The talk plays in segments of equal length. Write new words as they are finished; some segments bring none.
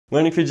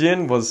Learning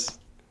Fijian was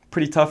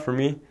pretty tough for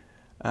me,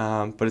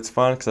 but it's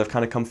fun because I've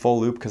kind of come full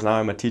loop because now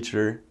I'm a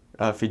teacher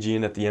of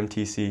Fijian at the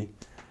MTC.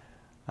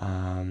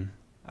 I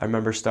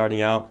remember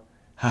starting out,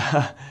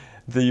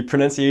 the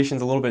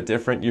pronunciation's a little bit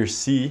different. Your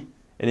C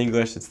in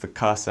English, it's the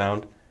ka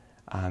sound.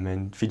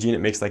 In Fijian,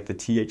 it makes like the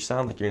th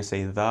sound, like you're going to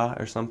say the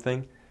or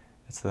something.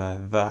 It's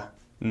the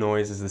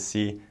noise is the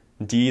C.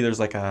 D, there's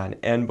like an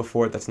N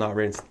before it that's not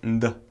right, it's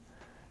nd.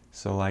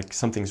 So like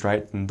something's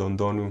right,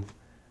 ndondonu.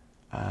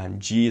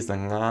 G is the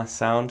nga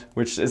sound,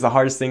 which is the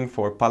hardest thing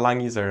for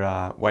palangis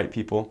or white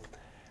people.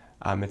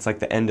 It's like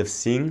the end of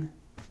sing.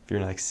 If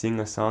you're like sing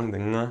a song, the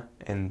nga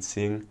and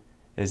sing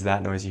is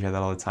that noise. You hear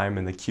that all the time.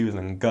 And the Q is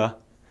the nga.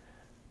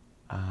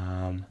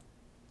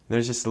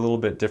 There's just a little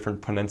bit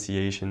different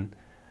pronunciation,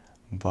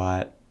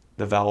 but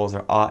the vowels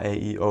are a,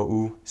 e, I, o,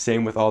 u.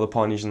 Same with all the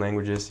Polynesian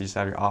languages. You just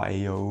have your a,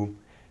 e, I, o, u.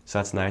 So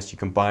that's nice. You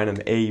combine them.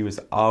 The a, u is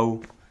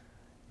au.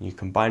 You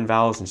combine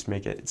vowels and just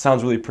make it. It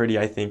sounds really pretty,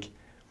 I think.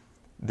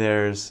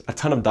 There's a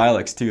ton of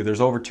dialects too. There's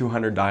over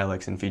 200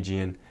 dialects in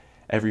Fijian.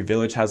 Every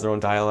village has their own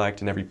dialect,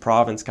 and every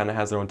province kind of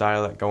has their own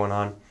dialect going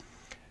on.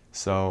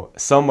 So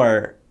some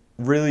are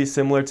really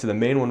similar to the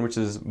main one, which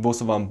is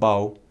Vosavan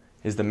Bao,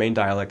 is the main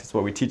dialect. It's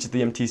what we teach at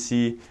the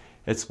MTC.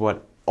 It's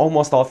what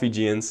almost all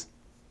Fijians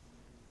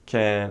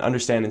can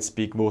understand and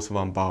speak,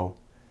 Vosavan Bao.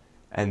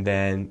 And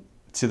then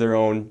to their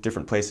own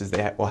different places,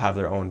 they will have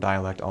their own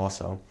dialect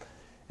also.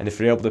 And if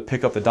you're able to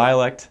pick up the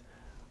dialect,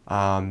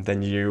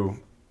 then you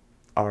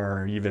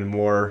are even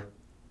more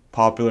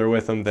popular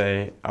with them.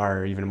 They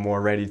are even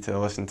more ready to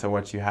listen to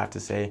what you have to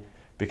say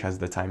because of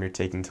the time you're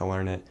taking to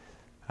learn it.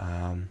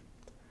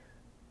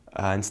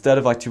 Instead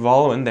of like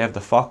Tuvaluan, they have the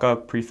whaka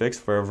prefix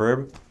for a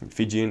verb. In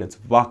Fijian, it's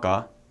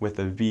waka with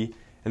a V.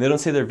 And they don't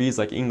say their V's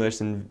like English.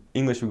 In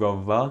English, we go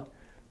va.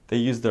 They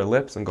use their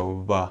lips and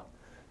go va.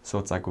 So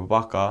it's like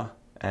waka.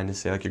 And to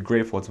say like you're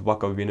grateful, it's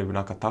waka vina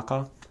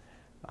vinakataka.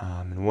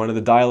 And one of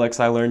the dialects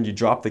I learned, you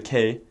drop the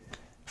K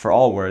for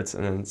all words,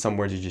 and then some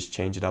words you just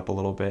change it up a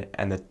little bit.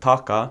 And the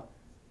taka,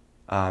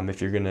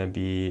 if you're gonna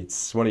be,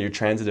 it's one of your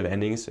transitive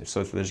endings.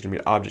 So if there's gonna be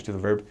an object to the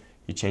verb,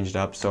 you change it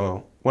up.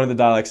 So one of the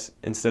dialects,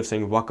 instead of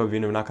saying waka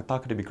vina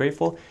vinakataka to be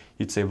grateful,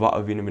 you'd say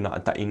waka vina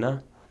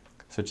vinataina.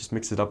 So it just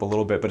mixes it up a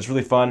little bit, but it's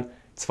really fun.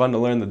 It's fun to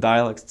learn the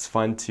dialects. It's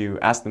fun to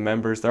ask the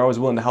members. They're always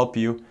willing to help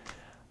you.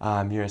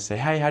 You're gonna say,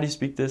 hey, how do you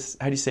speak this?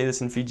 How do you say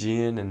this in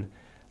Fijian? And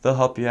they'll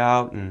help you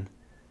out. And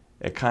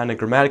it kind of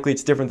grammatically,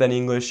 it's different than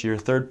English. You're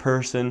third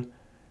person.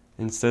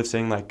 Instead of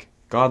saying like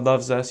God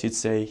loves us, you'd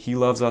say He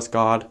loves us,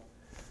 God.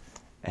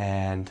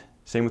 And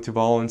same with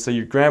Tuvalu. And so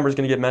your grammar's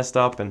gonna get messed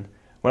up. And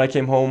when I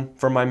came home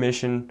from my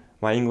mission,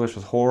 my English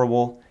was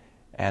horrible,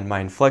 and my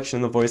inflection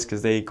in the voice,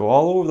 because they go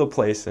all over the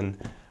place. And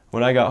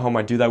when I got home,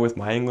 I do that with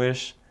my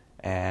English,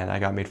 and I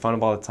got made fun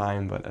of all the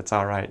time, but it's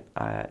all right.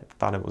 I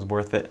thought it was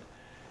worth it.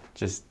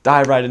 Just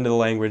dive right into the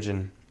language.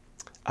 And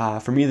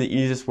for me, the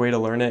easiest way to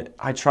learn it,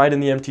 I tried in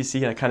the MTC,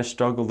 and I kind of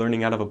struggled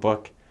learning out of a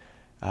book.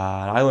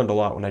 I learned a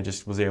lot when I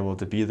just was able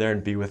to be there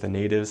and be with the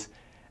natives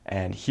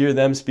and hear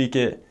them speak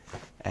it.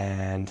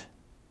 And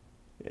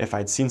if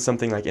I'd seen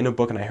something like in a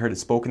book and I heard it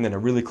spoken, then it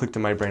really clicked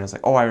in my brain. I was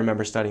like, oh, I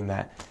remember studying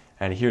that.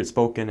 And I hear it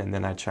spoken, and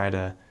then I try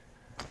to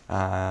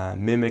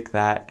mimic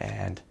that,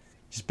 and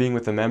just being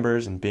with the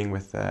members and being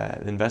with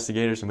the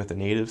investigators and with the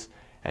natives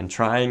and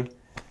trying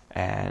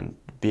and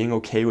being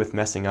okay with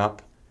messing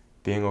up,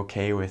 being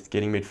okay with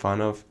getting made fun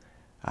of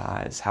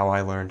is how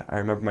I learned. I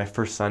remember my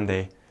first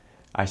Sunday,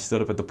 I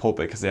stood up at the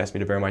pulpit because they asked me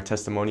to bear my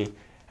testimony,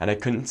 and I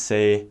couldn't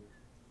say,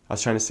 I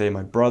was trying to say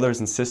my brothers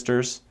and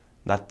sisters,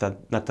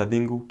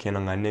 natadingu, kena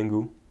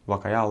nganengu,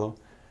 wakayalo.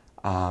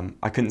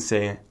 I couldn't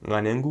say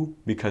nganengu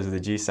because of the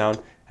G sound,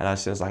 and I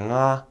was just like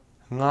nga,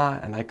 nga,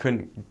 and I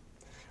couldn't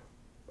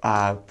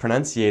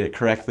pronunciate it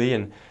correctly,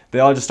 and they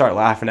all just start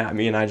laughing at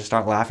me, and I just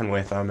start laughing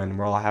with them, and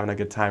we're all having a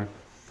good time.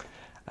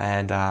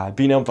 And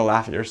being able to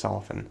laugh at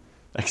yourself and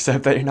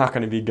accept that you're not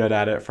going to be good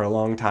at it for a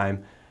long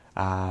time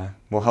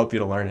will help you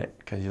to learn it,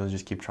 because you'll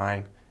just keep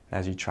trying.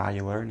 As you try,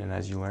 you learn, and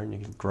as you learn,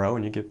 you grow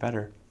and you get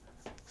better.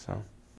 So.